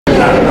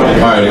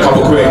right, a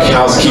couple quick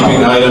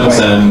housekeeping items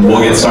and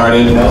we'll get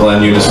started.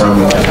 Glenn Eunice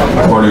from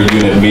Corner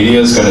Unit Media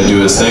is going to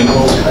do his thing.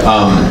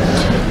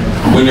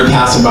 When you're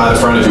passing by the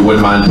front, if you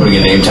wouldn't mind putting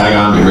a name tag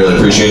on, we really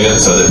appreciate it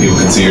so that people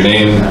can see your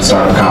name,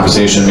 start a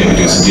conversation, maybe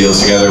do some deals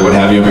together, what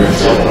have you.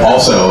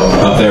 Also,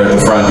 up there at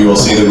the front, you will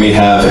see that we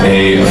have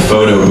a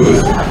photo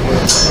booth.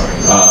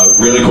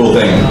 Really cool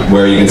thing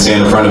where you can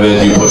stand in front of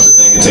it, you push the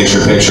thing, it takes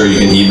your picture, you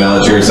can email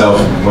it to yourself.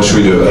 What should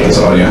we do about this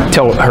audio?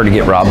 Tell her to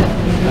get Rob.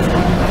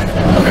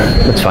 Okay.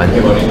 That's fine.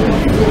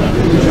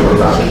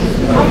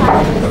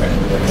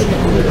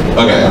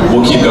 Okay,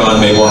 we'll keep going.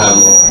 Maybe we'll have a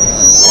little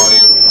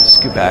audio.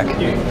 Scoot back.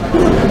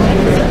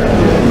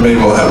 Maybe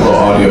we'll have a little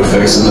audio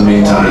fix in the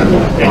meantime.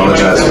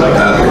 Apologize about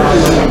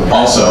that.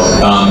 Also,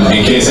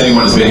 in case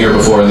anyone has been here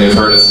before and they've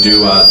heard us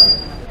do...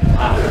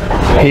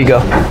 Here you go.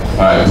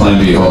 All right, plan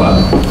B, hold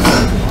on.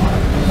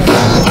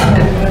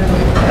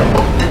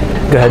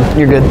 Go ahead,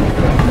 you're good.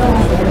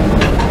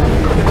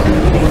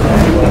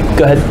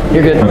 Go ahead,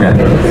 you're good. Okay.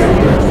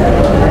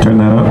 Turn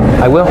that up.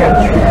 I will.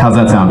 How's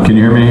that sound? Can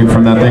you hear me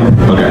from that thing?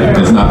 Okay,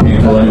 it's not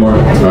painful anymore?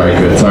 All right,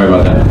 good. Sorry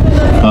about that.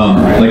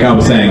 Like I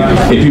was saying,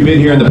 if you've been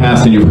here in the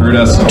past and you've heard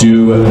us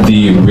do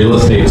the real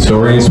estate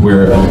stories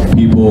where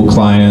people,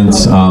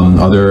 clients,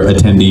 other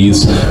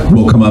attendees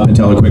will come up and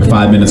tell a quick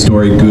 5-minute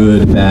story,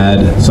 good,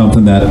 bad,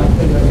 something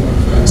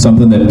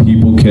that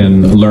people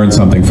can learn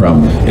something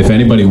from. If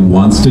anybody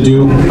wants to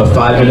do a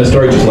 5-minute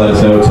story, just let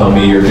us know. Tell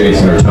me you're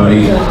Jason or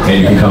Tony,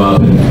 and you can come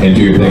up and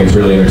do your thing. It's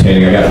really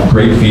entertaining. I got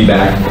great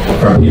feedback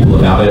from people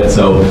about it,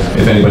 so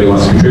if anybody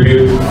wants to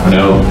contribute, I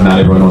know not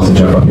everyone wants to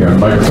jump up here on the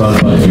microphone,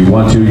 but if you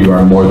want to, you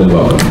are more than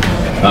welcome.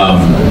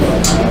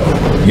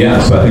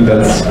 Yeah, so I think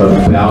that's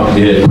about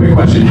it. Quick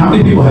question, how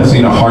many people have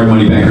seen a Hard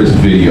Money Bankers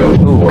video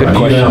before? Good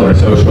question. Email or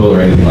social or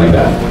anything like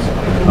that?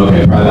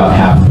 Okay, probably about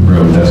half the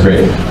room. That's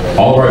great.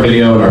 All of our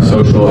video and our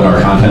social and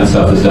our content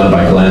stuff is done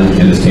by Glenn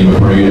and his team at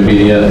Corner Unit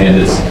Media, and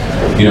it's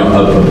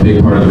a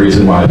big part of the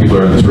reason why people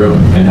are in this room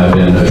and have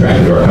been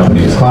attracted to our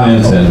company as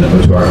clients and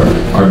to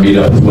our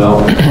meetup as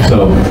well.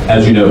 So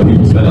as you know,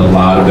 people spend a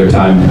lot of their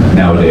time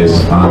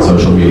nowadays on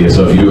social media.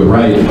 So if you do it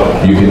right,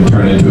 you can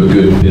turn it into a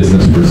good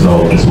business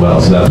result as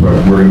well. So that's what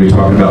we're going to be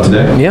talking about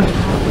today. Yeah.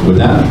 With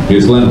that,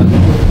 here's Glenn.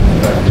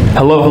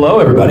 Hello,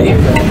 everybody.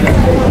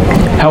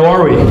 How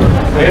are we?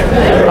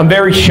 I'm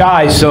very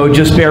shy, so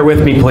just bear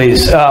with me,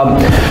 please.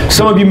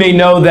 Some of you may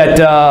know that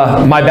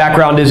my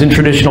background is in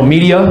traditional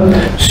media,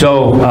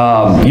 so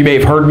you may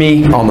have heard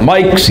me on the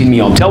mic, seen me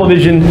on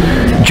television.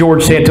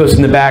 George Santos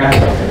in the back.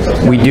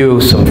 We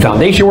do some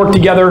foundation work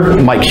together,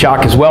 Mike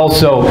Schock as well.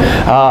 So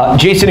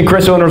Jason and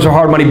Chris, owners of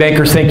Hard Money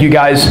Bankers, thank you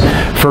guys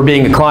for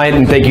being a client,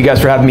 and thank you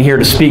guys for having me here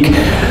to speak.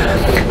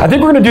 I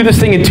think we're going to do this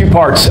thing in 2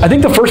 parts. I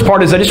think the first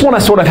part is I just want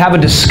to sort of have a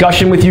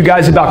discussion with you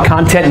guys about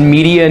content and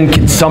media and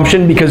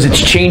consumption because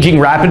it's changing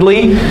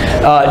rapidly.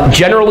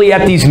 Generally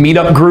at these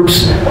meetup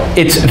groups,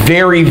 it's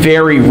very,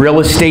 very real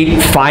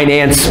estate,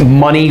 finance,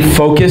 money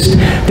focused.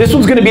 This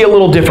one's going to be a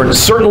little different.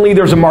 Certainly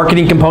there's a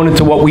marketing component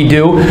to what we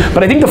do,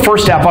 but I think the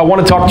first half I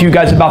want to talk to you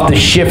guys about the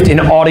shift in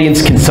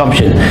audience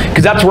consumption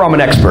because that's where I'm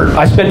an expert.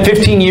 I spent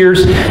 15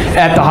 years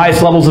at the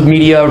highest levels of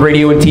media,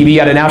 radio and TV.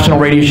 I had a national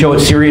radio show at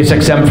Sirius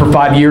XM for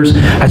 5 years.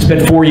 I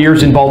spent 4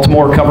 years in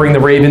Baltimore covering the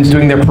Ravens,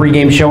 doing their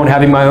pregame show and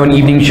having my own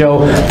evening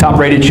show,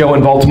 top-rated show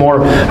in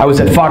Baltimore. I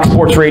was at Fox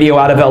Sports Radio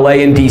out of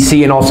LA and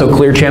DC, and also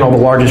Clear Channel, the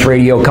largest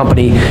radio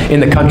company in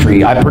the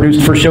country. I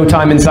produced for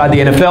Showtime inside the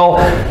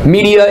NFL.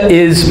 Media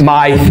is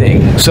my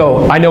thing.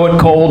 So I know it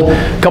cold.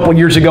 A couple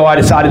years ago, I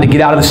decided to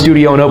get out of the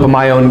studio and open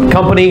my own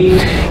company.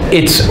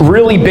 It's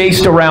really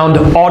based around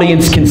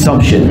audience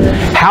consumption.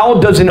 How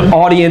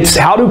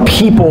do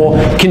people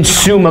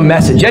consume a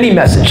message? Any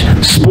message.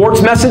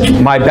 Sports message,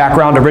 my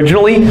background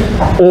originally,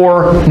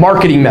 or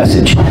marketing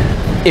message.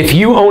 If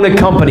you own a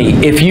company,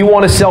 if you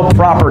want to sell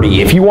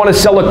property, if you want to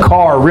sell a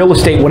car, real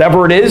estate,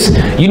 whatever it is,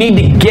 you need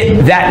to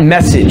get that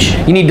message.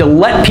 You need to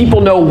let people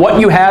know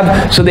what you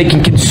have so they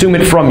can consume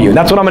it from you.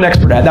 That's what I'm an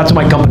expert at. That's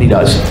what my company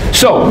does.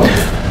 So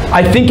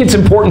I think it's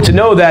important to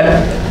know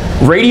that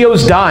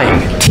radio's dying,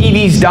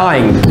 TV's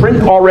dying,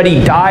 print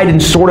already died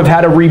and sort of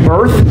had a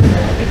rebirth.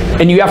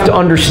 And you have to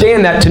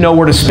understand that to know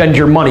where to spend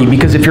your money,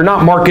 because if you're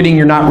not marketing,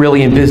 you're not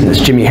really in business.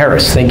 Jimmy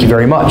Harris, thank you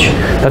very much.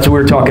 That's what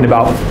we were talking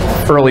about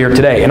earlier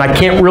today. And I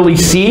can't really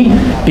see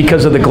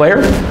because of the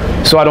glare,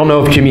 so I don't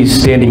know if Jimmy's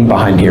standing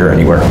behind here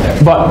anywhere.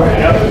 But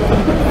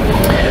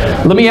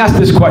let me ask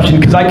this question,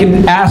 because I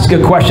can ask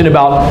a question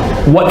about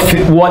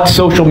what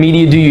social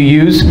media do you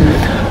use.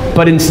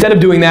 But instead of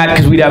doing that,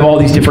 because we'd have all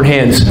these different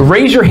hands,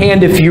 raise your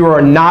hand if you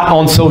are not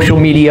on social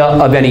media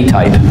of any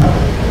type.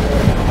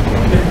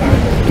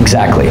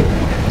 Exactly.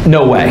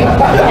 No way.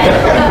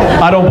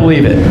 I don't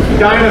believe it.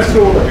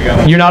 Dinosaur.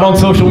 You're not on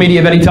social media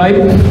of any type?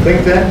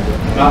 LinkedIn?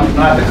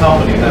 Not the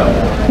company, no.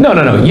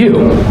 No,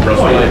 you.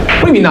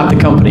 What do you mean not the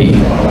company?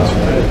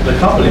 The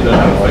company doesn't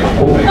have a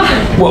Facebook page.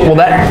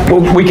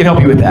 Well, we can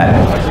help you with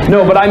that.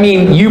 No, but I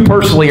mean, you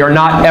personally are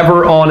not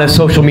ever on a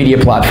social media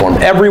platform.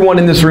 Everyone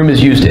in this room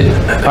has used it.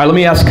 All right, let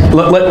me ask,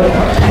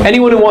 let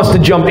anyone who wants to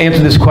jump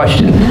answer this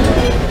question.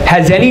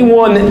 Has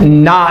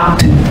anyone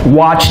not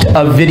watched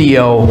a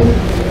video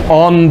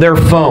on their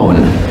phone?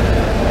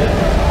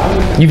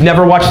 You've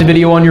never watched a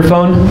video on your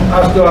phone?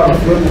 I still have a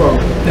flip phone.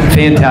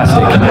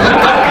 Fantastic.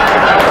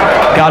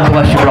 God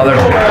bless you, brother.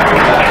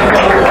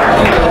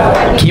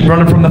 Keep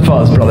running from the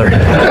fuzz, brother.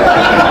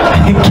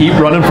 Keep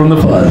running from the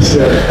fuzz.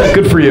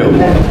 Good for you.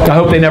 I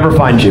hope they never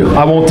find you.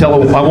 I won't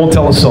tell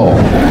a soul.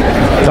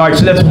 All right,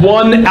 so that's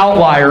one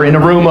outlier in a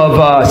room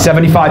of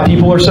 75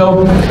 people or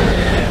so.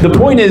 The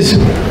point is,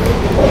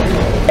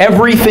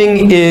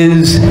 everything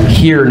is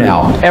here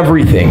now.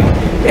 Everything.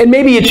 And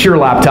maybe it's your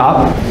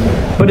laptop,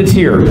 but it's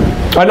here.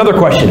 Another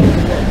question.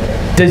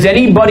 Does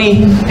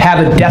anybody have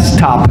a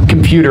desktop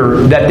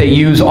computer that they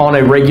use on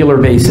a regular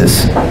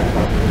basis?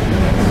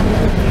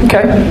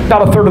 Okay,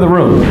 about a third of the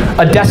room.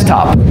 A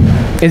desktop.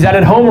 Is that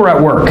at home or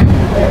at work?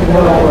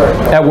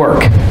 At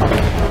work.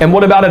 And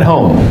what about at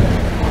home?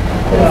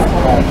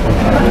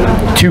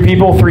 2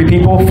 people, 3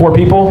 people, 4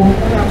 people?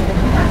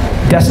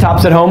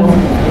 Desktops at home?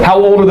 How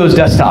old are those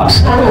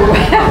desktops?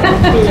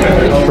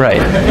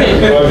 Right.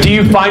 Do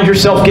you find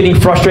yourself getting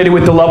frustrated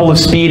with the level of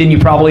speed and you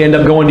probably end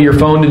up going to your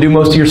phone to do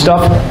most of your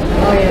stuff?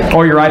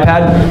 Or your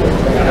iPad?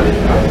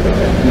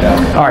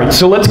 All right,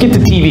 so let's get to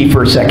TV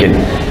for a second.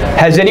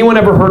 Has anyone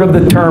ever heard of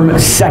the term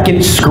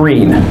second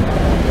screen?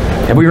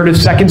 Have we heard of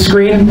second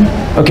screen?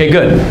 Okay,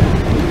 good.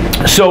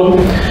 So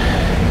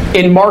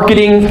in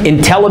marketing,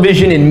 in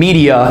television, in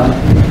media,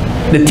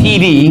 the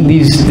TV,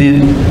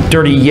 the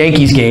dirty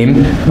Yankees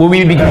game, will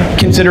be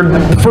considered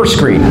the first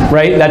screen,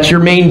 right? That's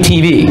your main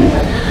TV.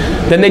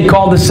 Then they'd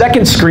call the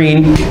second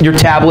screen your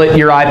tablet,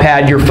 your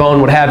iPad, your phone,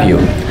 what have you.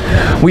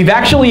 We've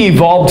actually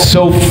evolved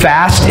so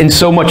fast and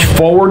so much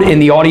forward in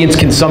the audience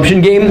consumption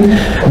game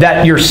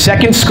that your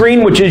second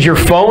screen, which is your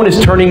phone, is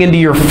turning into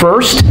your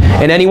first.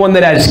 And anyone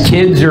that has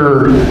kids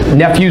or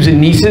nephews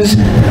and nieces,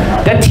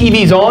 that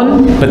TV's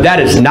on, but that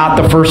is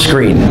not the first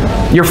screen.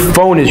 Your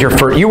phone is your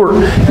first.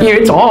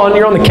 It's on,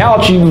 you're on the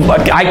couch.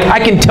 I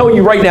can tell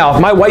you right now,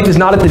 if my wife is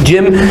not at the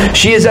gym,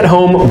 she is at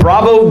home.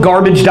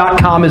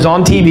 BravoGarbage.com is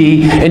on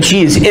TV, and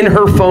she is in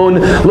her phone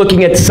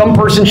looking at some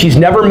person she's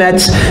never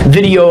met's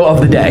video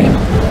of the day.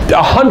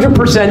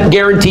 100%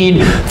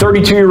 guaranteed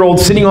 32-year-old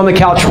sitting on the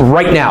couch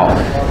right now.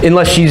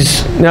 Unless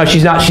she's not,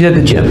 she's at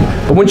the gym.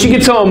 But when she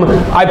gets home,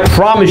 I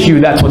promise you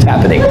that's what's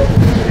happening.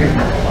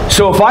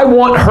 So if I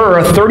want her,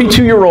 a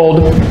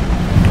 32-year-old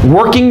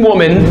working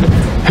woman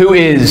who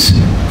is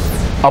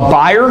a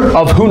buyer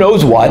of who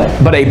knows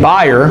what, but a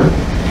buyer,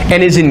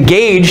 and is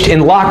engaged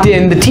and locked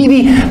in, the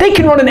TV, they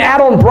can run an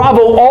ad on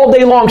Bravo all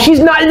day long.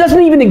 It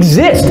doesn't even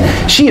exist.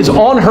 She is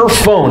on her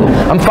phone.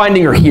 I'm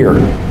finding her here.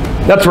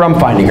 That's where I'm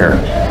finding her.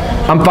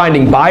 I'm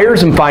finding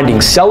buyers, I'm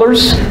finding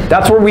sellers.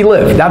 That's where we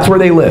live. That's where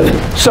they live.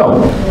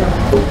 So,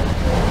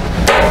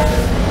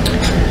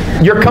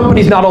 your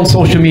company's not on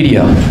social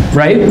media,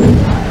 right?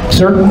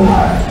 Sir?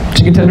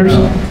 Chicken tenders?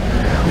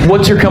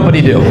 What's your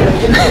company do?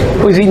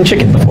 Who's eaten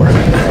chicken before?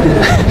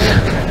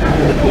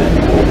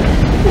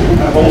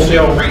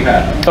 Wholesale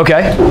rehab.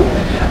 Okay.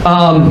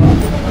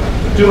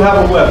 Do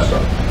have a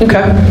website.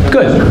 Okay,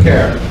 good. Investor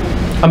Care.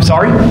 I'm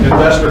sorry?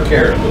 Investor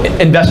Care.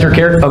 Investor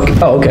Care? Okay.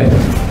 Oh, okay.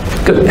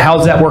 Good.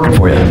 How's that working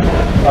for you?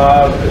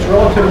 It's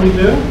relatively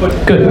new,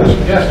 but good.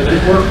 Yes, it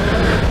is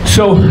working.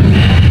 So,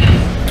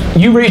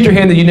 you raised your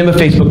hand that you didn't have a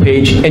Facebook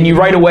page, and you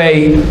right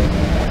away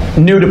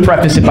knew to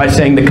preface it by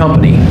saying the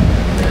company,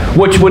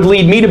 which would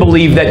lead me to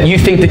believe that you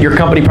think that your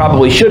company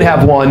probably should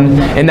have one,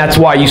 and that's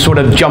why you sort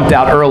of jumped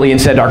out early and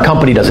said our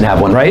company doesn't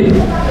have one, right?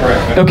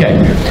 Correct.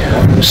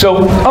 Okay.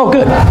 So, oh,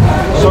 good.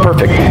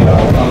 Perfect.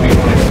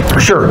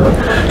 Sure.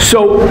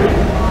 So,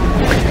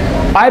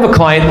 I have a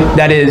client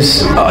that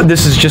is, I'll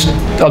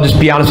just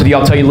be honest with you,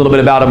 I'll tell you a little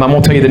bit about them. I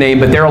won't tell you the name,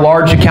 but they're a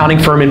large accounting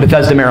firm in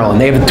Bethesda, Maryland.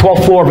 They have the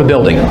 12th floor of a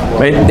building,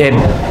 right? They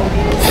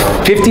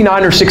had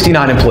 59 or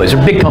 69 employees.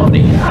 They're a big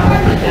company.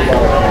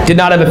 Did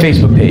not have a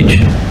Facebook page.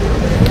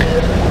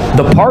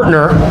 The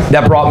partner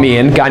that brought me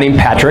in, a guy named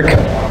Patrick,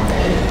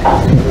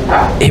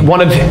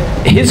 one of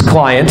his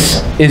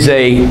clients is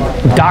a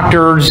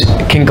doctor's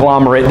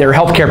conglomerate. They're a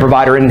healthcare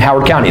provider in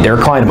Howard County. They're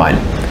a client of mine.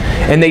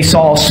 And they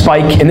saw a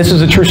spike, and this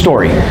is a true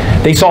story.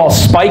 They saw a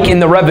spike in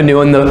the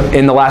revenue in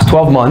the last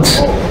 12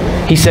 months.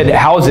 He said,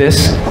 how is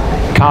this?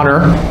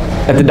 Connor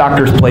at the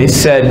doctor's place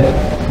said,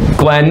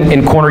 Glenn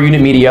and Corner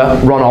Unit Media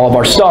run all of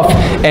our stuff,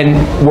 and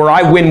where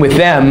I win with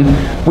them,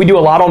 we do a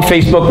lot on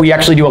Facebook. We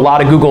actually do a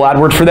lot of Google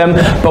AdWords for them,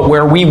 but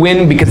where we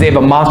win, because they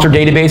have a monster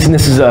database, and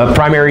this is a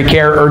primary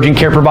care, urgent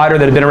care provider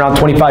that have been around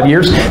 25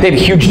 years, they have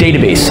a huge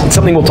database. It's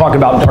something we'll talk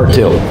about in part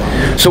 2.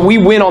 So we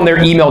win on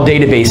their email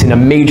database in a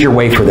major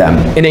way for them,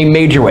 in a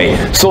major way.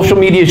 Social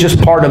media is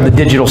just part of the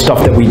digital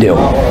stuff that we do.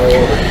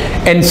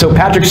 And so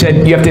Patrick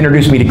said, you have to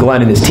introduce me to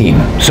Glenn and his team.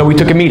 So we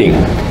took a meeting,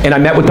 and I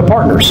met with the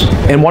partners.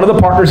 And one of the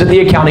partners at the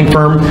accounting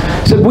firm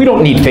said, we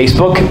don't need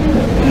Facebook.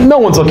 No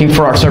one's looking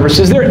for our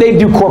services. They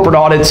do corporate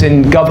audits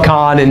and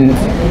GovCon and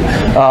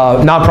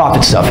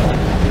nonprofit stuff.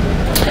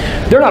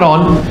 They're not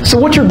on. So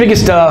what's your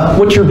biggest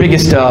rival?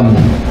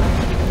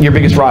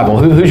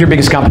 Who's your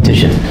biggest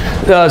competition?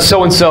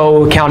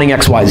 So-and-so accounting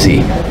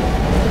XYZ.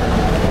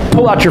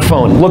 Pull out your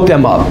phone, look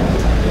them up.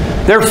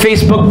 Their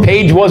Facebook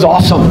page was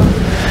awesome.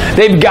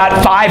 They've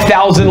got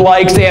 5,000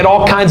 likes. They had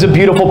all kinds of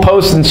beautiful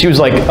posts. And she was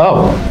like,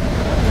 oh,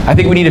 I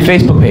think we need a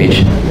Facebook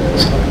page.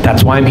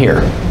 That's why I'm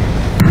here.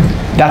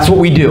 That's what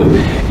we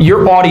do.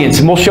 Your audience,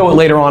 and we'll show it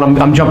later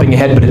on, I'm jumping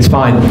ahead, but it's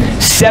fine.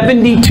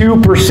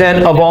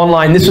 72% of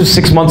online, this was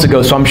 6 months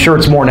ago, so I'm sure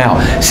it's more now.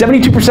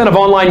 72% of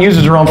online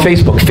users are on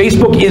Facebook.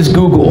 Facebook is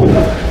Google.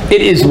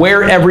 It is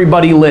where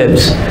everybody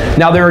lives.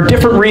 Now, there are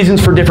different reasons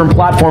for different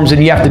platforms,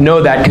 and you have to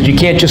know that because you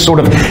can't just sort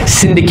of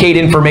syndicate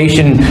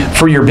information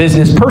for your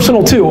business,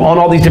 personal too, on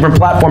all these different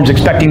platforms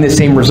expecting the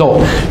same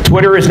result.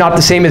 Twitter is not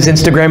the same as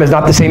Instagram, is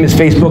not the same as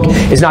Facebook,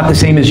 is not the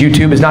same as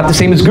YouTube, is not the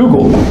same as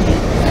Google.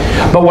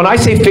 But when I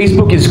say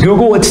Facebook is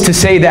Google, it's to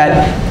say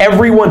that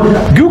everyone,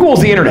 Google is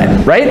the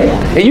internet, right?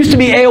 It used to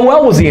be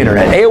AOL was the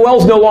internet. AOL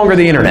is no longer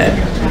the internet.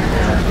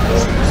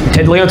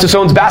 Ted Leonsis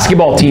owns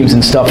basketball teams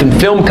and stuff and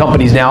film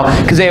companies now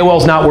because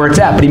AOL's not where it's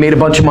at, but he made a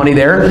bunch of money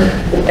there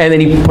and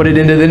then he put it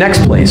into the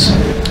next place.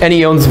 And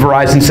he owns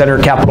Verizon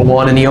Center, Capital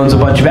One, and he owns a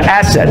bunch of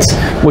assets,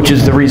 which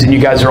is the reason you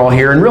guys are all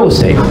here in real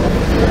estate.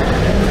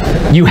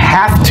 You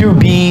have to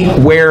be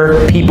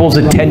where people's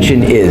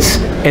attention is.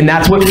 And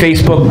that's what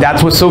Facebook,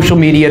 that's what social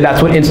media,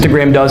 that's what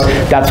Instagram does,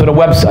 that's what a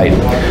website.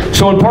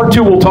 So in part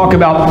 2, we'll talk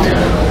about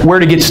where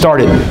to get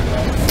started.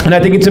 And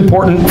I think it's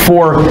important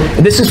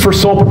this is for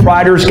sole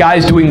proprietors,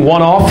 guys doing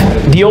one-off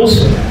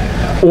deals,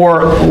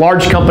 or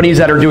large companies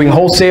that are doing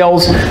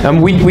wholesales.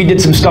 We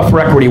did some stuff for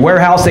Equity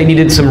Warehouse. They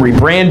needed some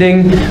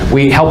rebranding.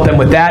 We helped them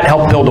with that,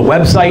 helped build a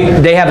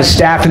website. They have a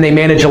staff and they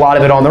manage a lot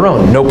of it on their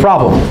own, no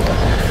problem.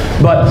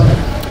 But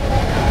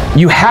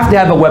you have to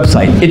have a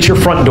website. It's your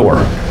front door.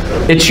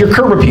 It's your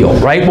curb appeal,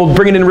 right? We'll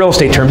bring it in real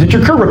estate terms. It's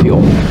your curb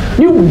appeal.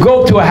 You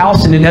go up to a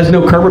house and it has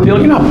no curb appeal,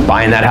 you're not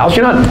buying that house.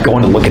 You're not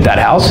going to look at that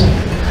house.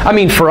 I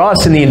mean, for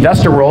us in the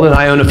investor world, and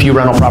I own a few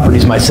rental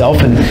properties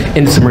myself and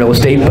in some real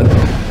estate, but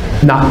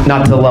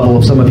not to the level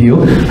of some of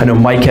you. I know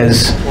Mike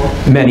has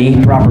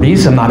many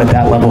properties. I'm not at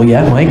that level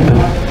yet, Mike,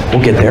 but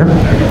we'll get there.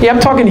 Yeah, I'm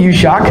talking to you,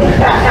 Shock.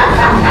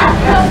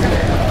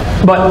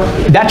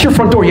 But that's your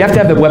front door. You have to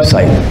have that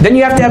website. Then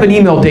you have to have an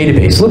email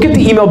database. Look at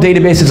the email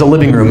database as a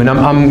living room, and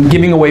I'm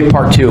giving away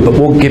part 2, but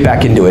we'll get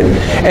back into it.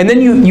 And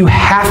then you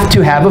have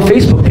to have a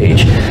Facebook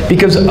page,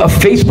 because a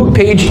Facebook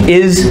page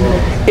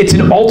it's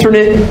an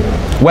alternate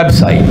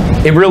website.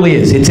 It really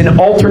is. It's an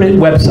alternate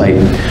website.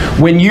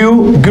 When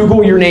you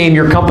Google your name,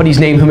 your company's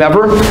name,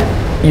 whomever,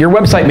 your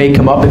website may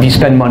come up if you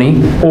spend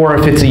money, or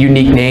if it's a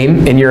unique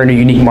name and you're in a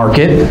unique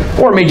market,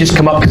 or it may just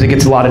come up because it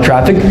gets a lot of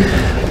traffic.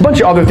 A bunch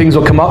of other things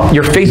will come up.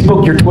 Your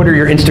Facebook, your Twitter,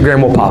 your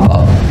Instagram will pop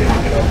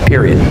up,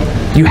 period.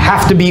 You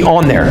have to be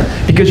on there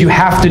because you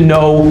have to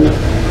know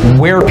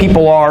where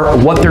people are,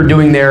 what they're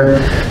doing there.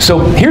 So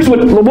here's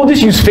we'll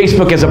just use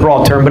Facebook as a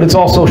broad term, but it's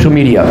all social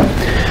media.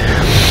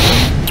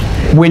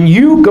 When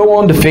you go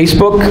onto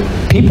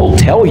Facebook, people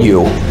tell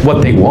you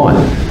what they want.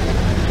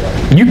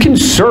 You can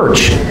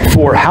search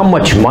for how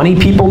much money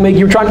people make.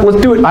 Let's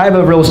do it. I have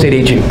a real estate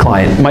agent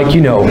client. Mike,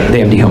 you know the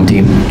MD Home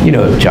Team. You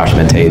know Josh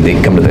Mente.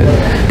 They come to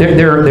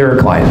they're a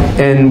client.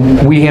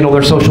 And we handle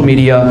their social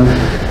media.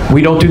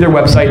 We don't do their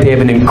website. They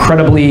have an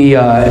incredibly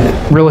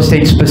real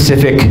estate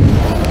specific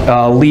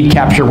lead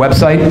capture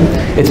website.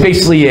 It's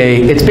basically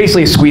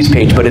a squeeze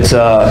page, but it's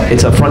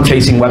a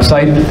front-facing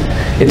website.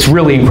 It's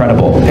really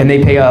incredible, and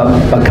they pay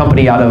a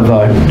company out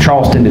of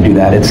Charleston to do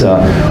that. It's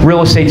a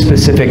real estate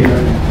specific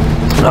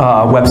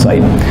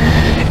website,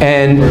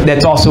 and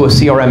that's also a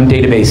CRM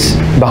database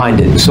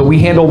behind it. So we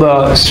handle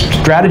the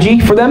strategy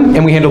for them,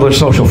 and we handle their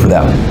social for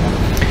them.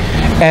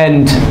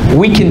 And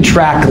we can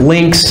track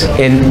links,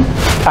 and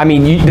I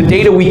mean, the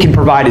data we can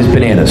provide is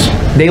bananas.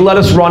 They let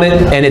us run it,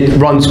 and it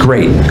runs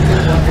great.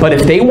 But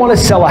if they want to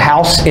sell a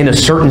house in a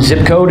certain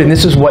zip code, and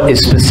this is what is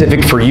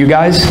specific for you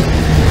guys,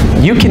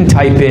 you can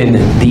type in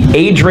the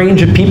age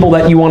range of people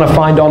that you want to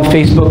find on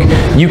Facebook.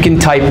 You can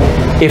type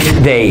if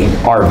they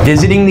are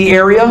visiting the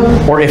area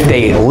or if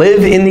they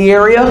live in the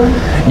area.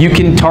 You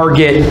can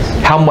target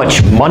how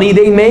much money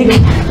they make.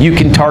 You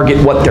can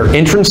target what their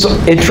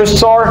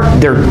interests are,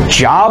 their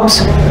jobs,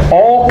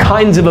 all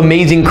kinds of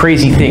amazing,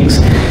 crazy things.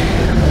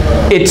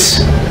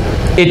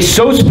 It's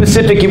so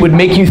specific it would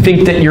make you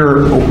think that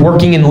you're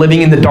working and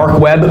living in the dark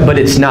web, but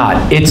it's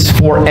not. It's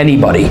for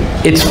anybody.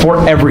 It's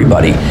for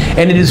everybody.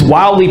 And it is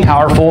wildly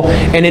powerful,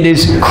 and it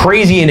is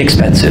crazy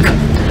inexpensive.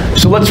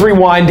 So let's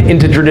rewind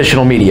into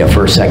traditional media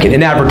for a second,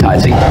 in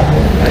advertising,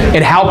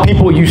 and how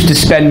people used to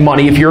spend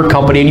money if you're a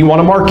company and you want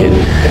to market.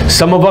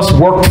 Some of us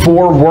work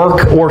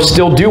or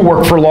still do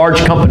work for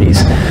large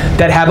companies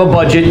that have a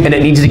budget and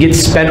it needs to get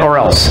spent or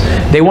else.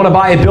 They want to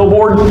buy a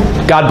billboard?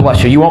 God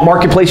bless you. You want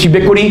marketplace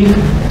ubiquity?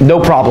 No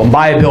problem.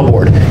 Buy a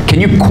billboard.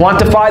 Can you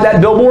quantify that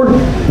billboard?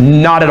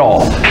 Not at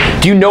all.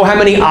 Do you know how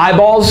many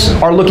eyeballs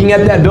are looking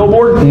at that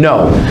billboard?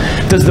 No.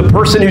 Does the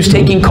person who's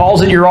taking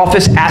calls at your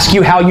office ask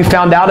you how you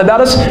found out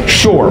about us?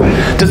 Sure.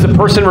 Does the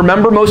person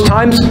remember most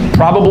times?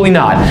 Probably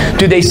not.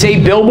 Do they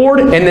say billboard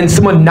and then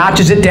someone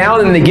notches it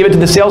down and they give it to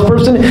the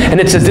salesperson and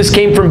it says this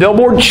came from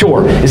billboard?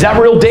 Sure. Is that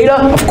real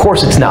data? Of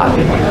course it's not.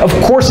 Of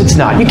course it's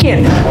not. You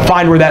can't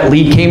find where that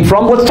lead came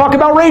from. Let's talk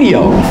about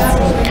radio.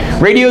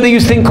 Radio, they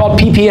use a thing called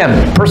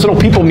PPM, personal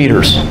people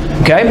meters,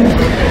 okay?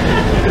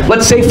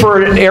 Let's say for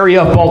an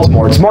area of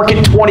Baltimore, it's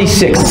market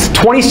 26. It's the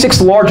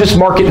 26th largest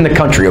market in the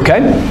country,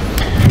 okay?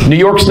 New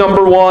York's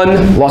number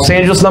 1, Los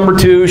Angeles number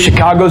 2,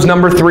 Chicago's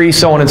number 3,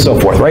 so on and so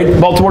forth, right?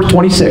 Baltimore's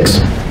 26.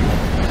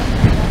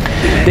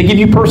 They give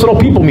you personal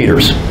people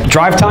meters.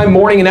 Drive time,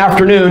 morning and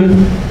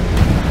afternoon,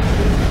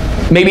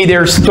 maybe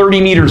there's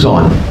 30 meters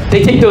on.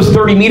 They take those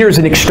 30 meters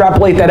and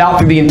extrapolate that out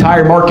through the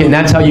entire market, and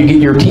that's how you get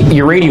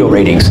your radio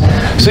ratings.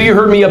 So you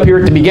heard me up here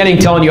at the beginning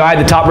telling you I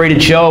had the top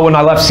rated show when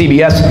I left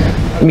CBS.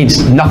 It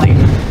means nothing.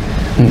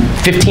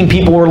 15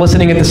 people were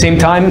listening at the same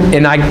time,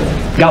 and I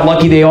got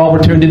lucky they all were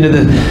tuned into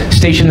the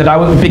station that I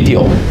was. Big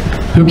deal.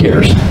 Who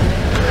cares?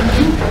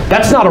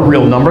 That's not a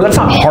real number. That's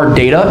not hard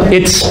data.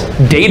 It's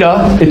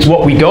data. It's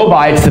what we go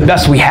by. It's the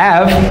best we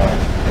have.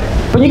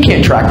 But you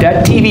can't track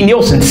that. TV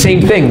Nielsen,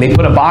 same thing. They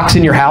put a box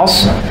in your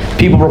house.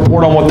 People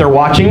report on what they're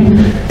watching.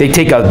 They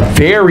take a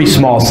very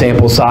small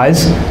sample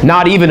size,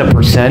 not even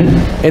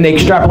 1%, and they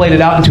extrapolate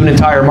it out into an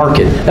entire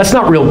market. That's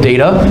not real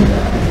data.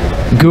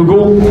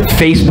 Google,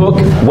 Facebook,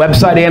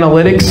 website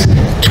analytics,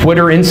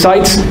 Twitter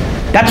insights,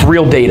 that's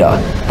real data.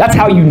 That's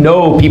how you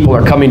know people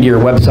are coming to your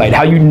website,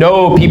 how you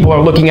know people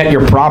are looking at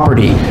your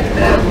property.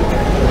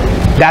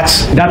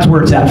 That's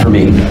where it's at for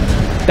me.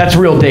 That's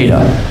real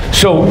data.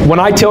 So when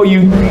I tell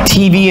you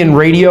TV and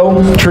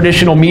radio,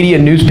 traditional media,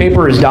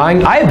 newspaper is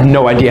dying, I have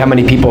no idea how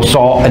many people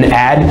saw an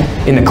ad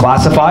in the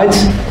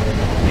classifieds,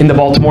 in the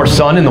Baltimore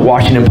Sun, in the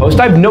Washington Post.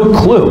 I have no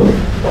clue.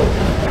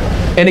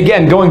 And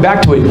again, going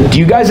back to it, do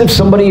you guys have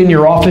somebody in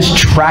your office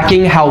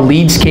tracking how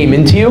leads came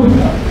into you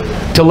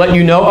to let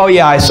you know, oh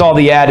yeah, I saw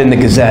the ad in the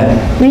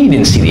Gazette? You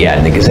didn't see the ad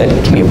in the Gazette.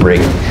 Give me a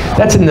break.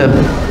 That's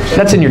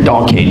in your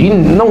dog cage.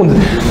 No one.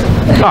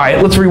 All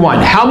right, let's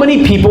rewind. How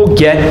many people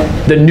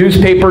get the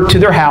newspaper to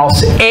their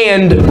house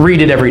and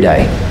read it every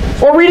day?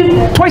 Or read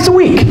it twice a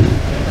week?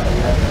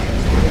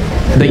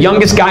 The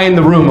youngest guy in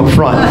the room up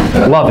front.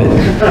 Love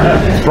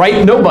it.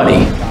 Right?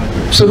 Nobody.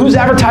 So who's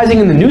advertising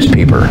in the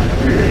newspaper?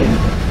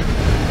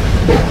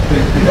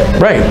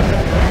 Right.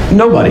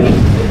 Nobody.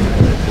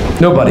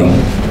 Nobody.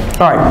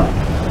 All right.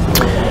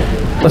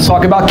 Let's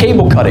talk about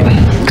cable cutting,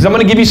 because I'm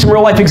going to give you some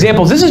real life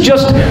examples. This is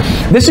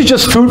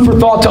just food for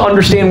thought to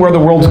understand where the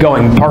world's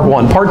going. Part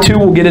 1. Part 2,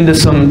 we'll get into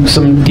some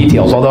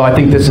details, although I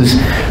think this is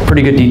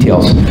pretty good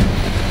details.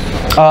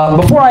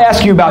 Before I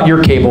ask you about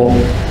your cable,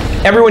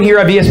 everyone here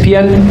have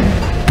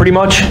ESPN, pretty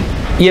much?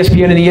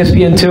 ESPN and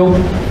ESPN2?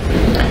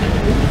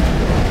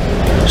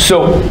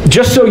 So,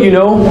 just so you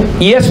know,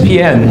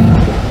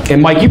 ESPN,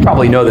 and Mike, you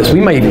probably know this,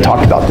 we might even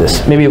talk about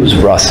this, maybe it was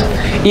Russ.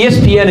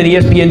 ESPN and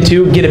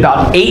ESPN2 get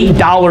about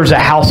 $8 a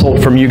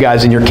household from you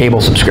guys in your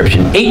cable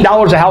subscription.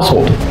 $8 a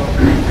household.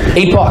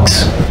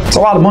 $8. It's a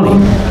lot of money.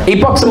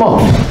 $8 a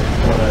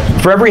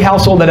month. For every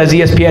household that has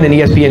ESPN and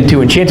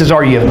ESPN2, and chances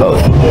are you have both.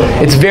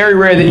 It's very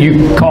rare that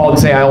you call and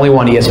say, I only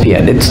want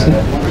ESPN.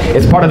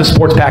 It's part of the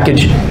sports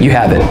package, you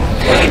have it.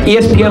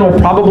 ESPN will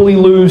probably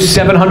lose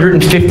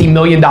 $750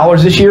 million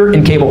this year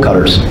in cable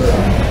cutters.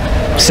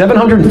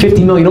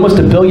 $750 million, almost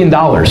 $1 billion.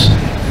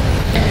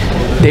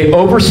 They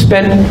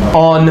overspent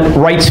on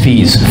rights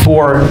fees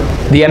for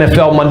the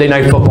NFL Monday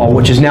Night Football,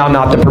 which is now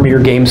not the premier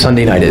game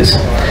Sunday night is.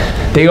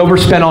 They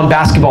overspent on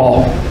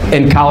basketball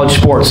and college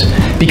sports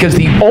because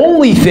the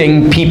only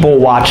thing people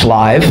watch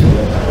live,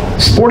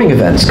 sporting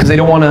events, because they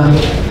don't want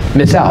to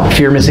miss out.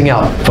 Fear of missing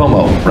out.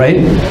 FOMO,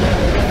 right?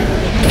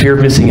 Fear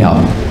of missing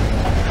out.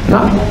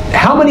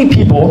 How many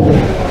people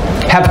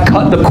have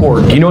cut the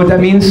cord? Do you know what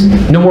that means?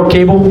 No more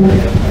cable?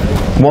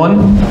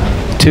 1,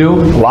 2, a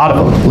lot of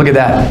them. Look at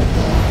that.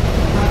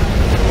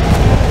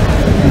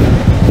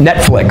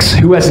 Netflix.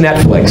 Who has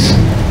Netflix?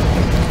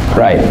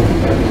 Right.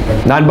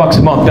 $9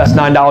 a month. Best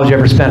 $9 you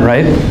ever spent,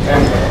 right?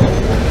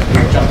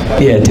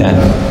 Yeah, 10.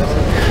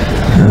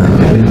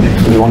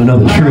 You want to know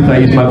the truth? I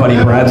use my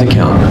buddy Brad's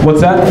account.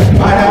 What's that?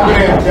 I have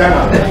an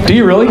antenna. Do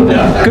you really?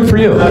 Yeah. Good for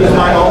you. That is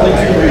my only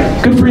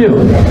TV. Good for you.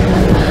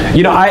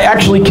 You know, I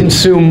actually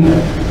consume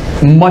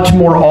much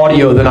more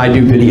audio than I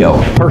do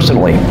video,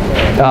 personally.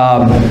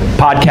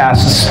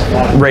 Podcasts,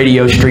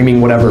 radio,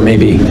 streaming, whatever it may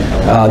be.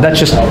 That's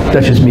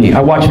just me.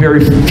 I watch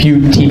very few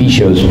TV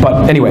shows.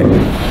 But anyway,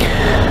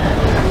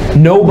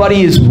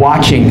 Nobody is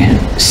watching.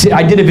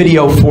 I did a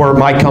video for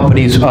my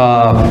company's, for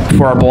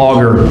our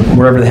blog or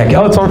wherever the heck.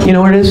 Oh, it's on, you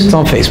know where it is? It's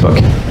on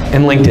Facebook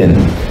and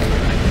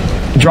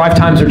LinkedIn. Drive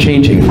times are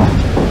changing.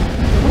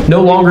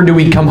 No longer do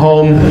we come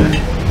home,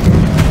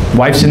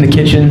 wife's in the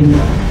kitchen,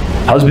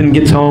 husband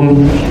gets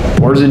home,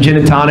 pours a gin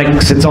and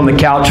tonic, sits on the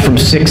couch from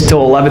 6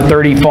 till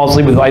 11:30, falls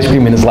asleep with ice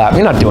cream in his lap.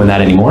 You're not doing that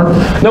anymore.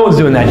 No one's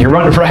doing that. You're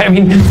running for, I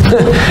mean,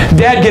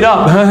 Dad, get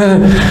up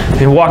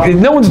and walk.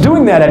 No one's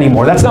doing that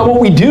anymore. That's not what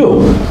we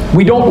do.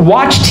 We don't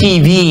watch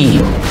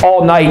TV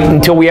all night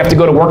until we have to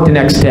go to work the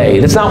next day.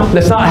 That's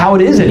not how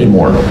it is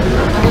anymore.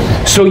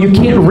 So you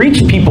can't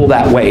reach people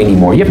that way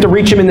anymore. You have to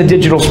reach them in the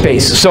digital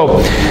space.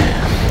 So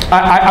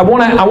I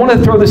want to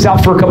throw this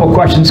out for a couple of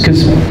questions,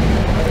 because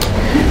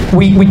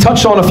we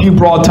touched on a few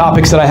broad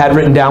topics that I had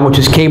written down, which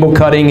is cable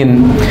cutting,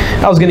 and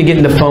I was going to get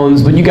into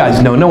phones, but you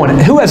guys know, no one,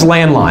 who has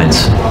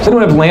landlines? Does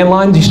anyone have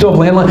landlines? Do you still have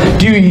landlines?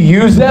 Do you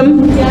use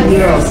them?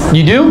 Yes.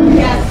 You do?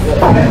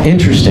 Yes.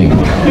 Interesting.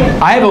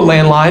 I have a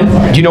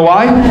landline. Do you know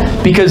why?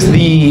 Because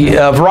the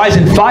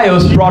Verizon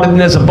Fios brought it in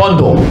as a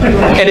bundle,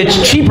 and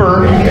it's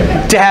cheaper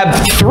to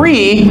have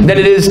 3 than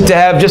it is to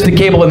have just the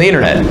cable and the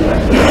internet.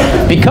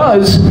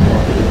 Because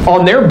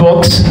on their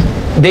books,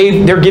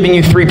 they're giving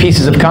you 3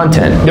 pieces of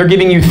content. They're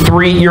giving you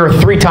you're a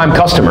 3-time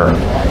customer.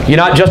 You're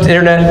not just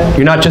internet,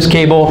 you're not just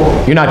cable,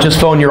 you're not just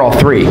phone, you're all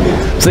 3.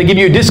 So they give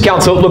you a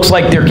discount, so it looks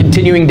like they're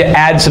continuing to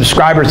add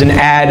subscribers and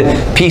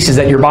add pieces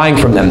that you're buying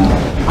from them.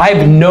 I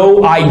have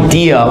no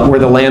idea where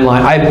the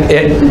landline,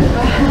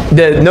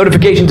 the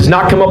notification does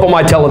not come up on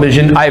my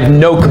television. I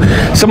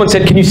have someone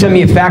said, can you send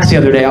me a fax the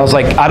other day? I was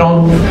like, I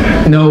don't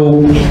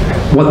know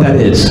what that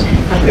is.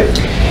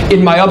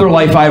 In my other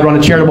life, I run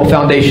a charitable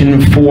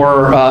foundation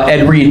for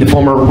Ed Reed, the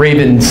former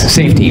Ravens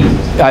safety.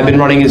 I've been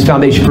running his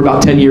foundation for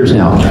about 10 years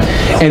now.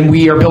 And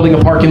we are building a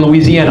park in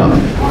Louisiana.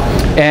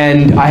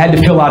 And I had to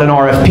fill out an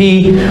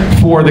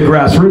RFP for the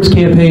grassroots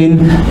campaign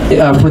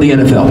for the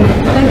NFL.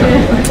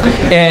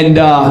 And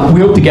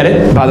we hope to get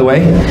it, by the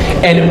way.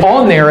 And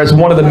on there, as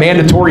one of the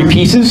mandatory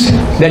pieces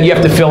that you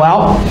have to fill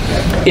out,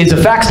 is a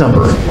fax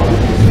number.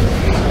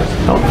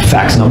 Oh,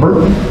 fax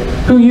number?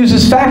 Who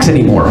uses fax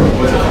anymore?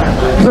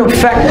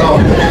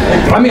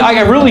 I mean,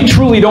 I really,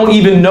 truly don't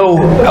even know,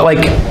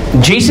 like,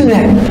 Jason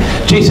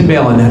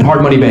Balin at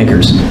Hard Money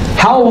Bankers.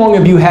 How long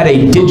have you had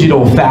a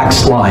digital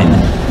fax line?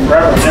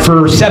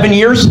 For 7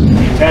 years?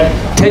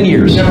 10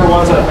 years. Never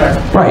once had a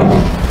fax.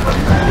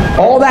 Right.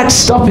 All that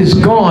stuff is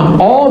gone.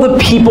 All the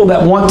people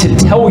that want to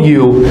tell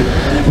you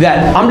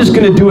that I'm just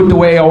going to do it the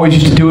way I always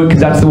used to do it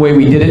because that's the way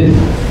we did it,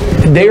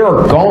 they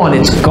are gone.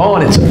 It's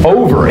gone. It's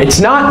over. It's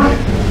not,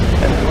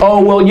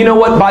 oh, well, you know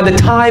what? By the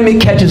time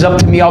it catches up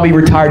to me, I'll be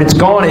retired. It's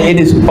gone. It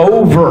is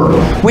over.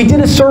 We did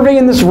a survey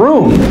in this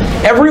room.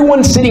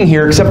 Everyone sitting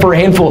here, except for a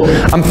handful,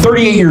 I'm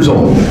 38 years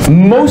old.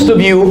 Most of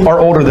you are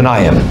older than I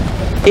am.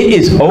 It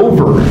is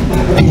over.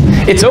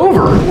 It's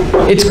over.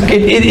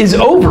 It is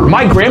over.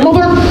 My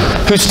grandmother,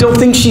 who still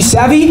thinks she's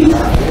savvy,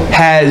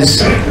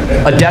 has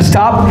a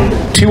desktop,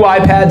 2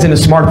 iPads, and a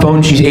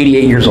smartphone. She's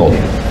 88 years old.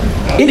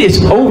 It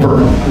is over.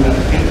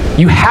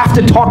 You have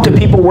to talk to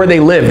people where they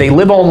live. They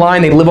live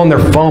online. They live on their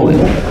phone.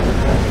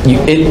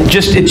 It's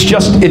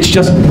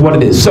just what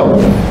it is. So,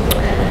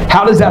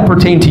 how does that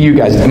pertain to you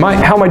guys?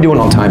 How am I doing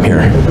on time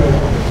here?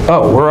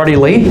 Oh, we're already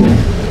late?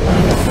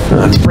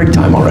 It's break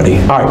time already.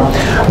 All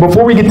right.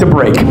 Before we get to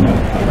break,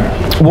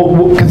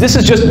 because this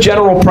is just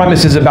general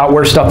premises about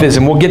where stuff is,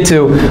 and we'll get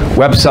to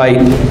website,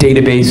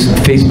 database,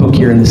 Facebook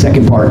here in the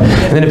second part.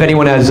 And then if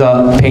anyone has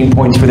pain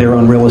points for their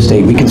own real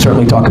estate, we can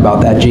certainly talk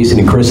about that. Jason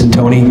and Chris and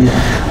Tony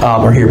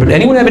are here. But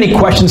anyone have any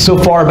questions so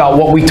far about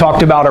what we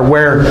talked about or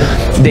where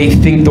they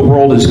think the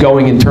world is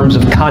going in terms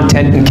of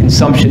content and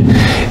consumption?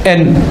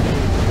 And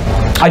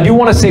I do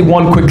want to say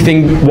one quick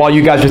thing while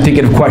you guys are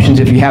thinking of questions,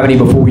 if you have any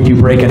before we do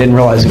break. I didn't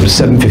realize it was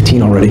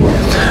 7:15 already.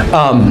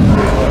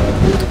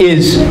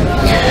 Is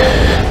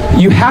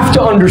you have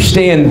to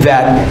understand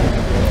that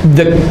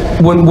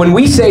when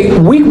we say,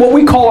 what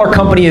we call our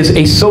company is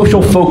a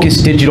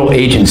social-focused digital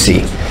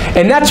agency.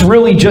 And that's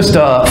really just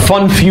a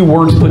fun few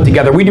words put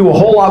together. We do a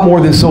whole lot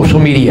more than social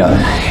media.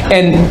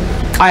 And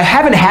I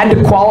haven't had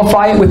to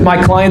qualify it with my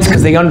clients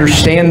because they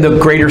understand the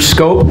greater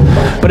scope,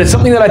 but it's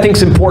something that I think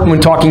is important when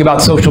talking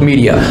about social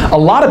media. A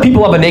lot of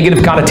people have a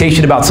negative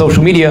connotation about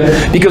social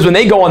media because when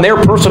they go on their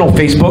personal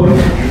Facebook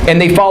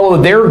and they follow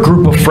their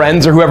group of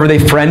friends or whoever they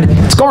friend,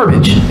 it's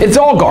garbage. It's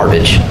all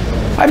garbage.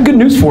 I have good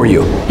news for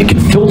you. You can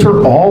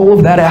filter all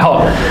of that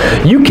out.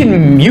 You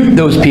can mute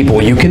those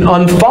people. You can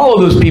unfollow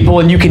those people,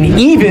 and you can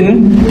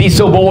even be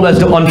so bold as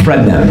to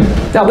unfriend them.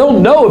 Now, they'll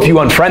know if you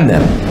unfriend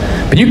them,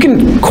 but you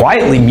can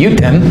quietly mute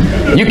them.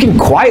 You can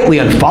quietly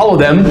unfollow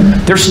them.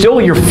 They're still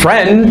your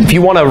friend. If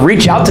you want to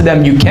reach out to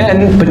them, you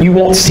can, but you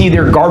won't see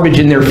their garbage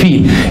in their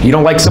feed. You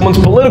don't like someone's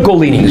political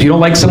leanings. You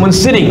don't like someone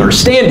sitting or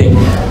standing.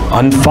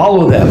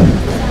 Unfollow them.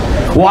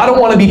 Well, I don't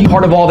want to be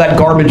part of all that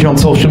garbage on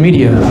social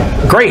media.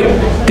 Great.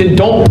 Then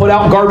don't put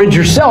out garbage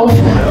yourself,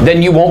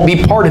 then you won't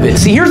be part of it.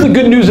 See, here's the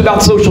good news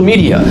about social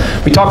media.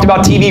 We talked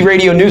about TV,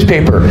 radio,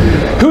 newspaper.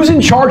 Who's in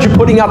charge of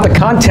putting out the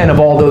content of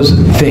all those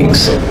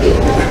things?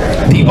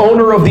 The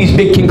owner of these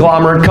big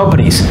conglomerate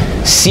companies.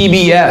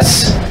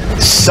 CBS,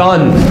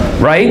 Sun,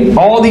 right?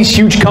 All these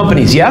huge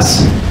companies,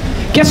 yes?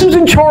 Guess who's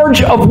in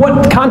charge of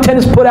what content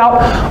is put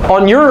out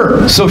on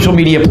your social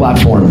media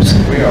platforms?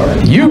 We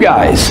are. You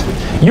guys.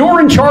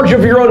 You're in charge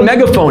of your own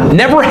megaphone.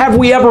 Never have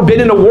we ever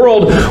been in a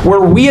world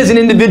where we as an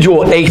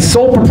individual, a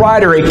sole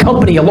proprietor, a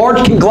company, a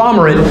large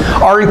conglomerate,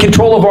 are in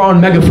control of our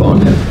own megaphone.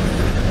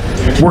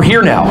 We're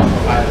here now.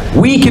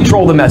 We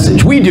control the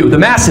message. We do. The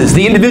masses,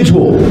 the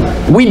individual.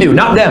 We do,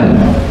 not them.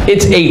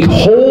 It's a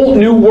whole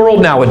new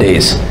world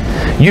nowadays.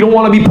 You don't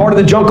want to be part of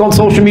the junk on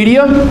social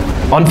media?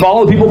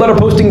 Unfollow the people that are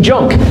posting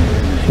junk.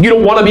 You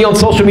don't want to be on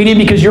social media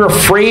because you're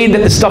afraid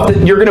that the stuff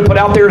that you're going to put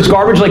out there is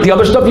garbage like the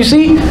other stuff you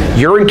see?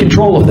 You're in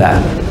control of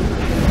that.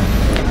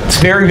 It's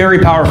very, very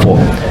powerful.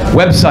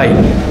 Website,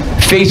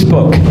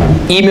 Facebook,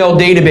 email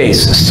database,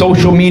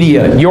 social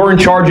media. You're in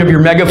charge of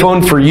your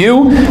megaphone for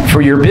you,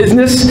 for your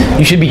business.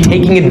 You should be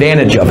taking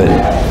advantage of it.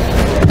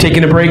 We're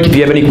taking a break. If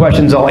you have any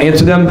questions, I'll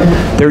answer them.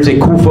 There's a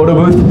cool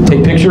photo booth.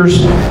 Take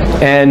pictures.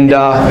 And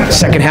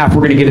second half,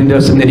 we're going to get into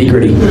some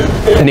nitty-gritty.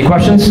 Any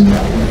questions?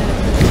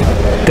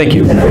 Thank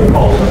you.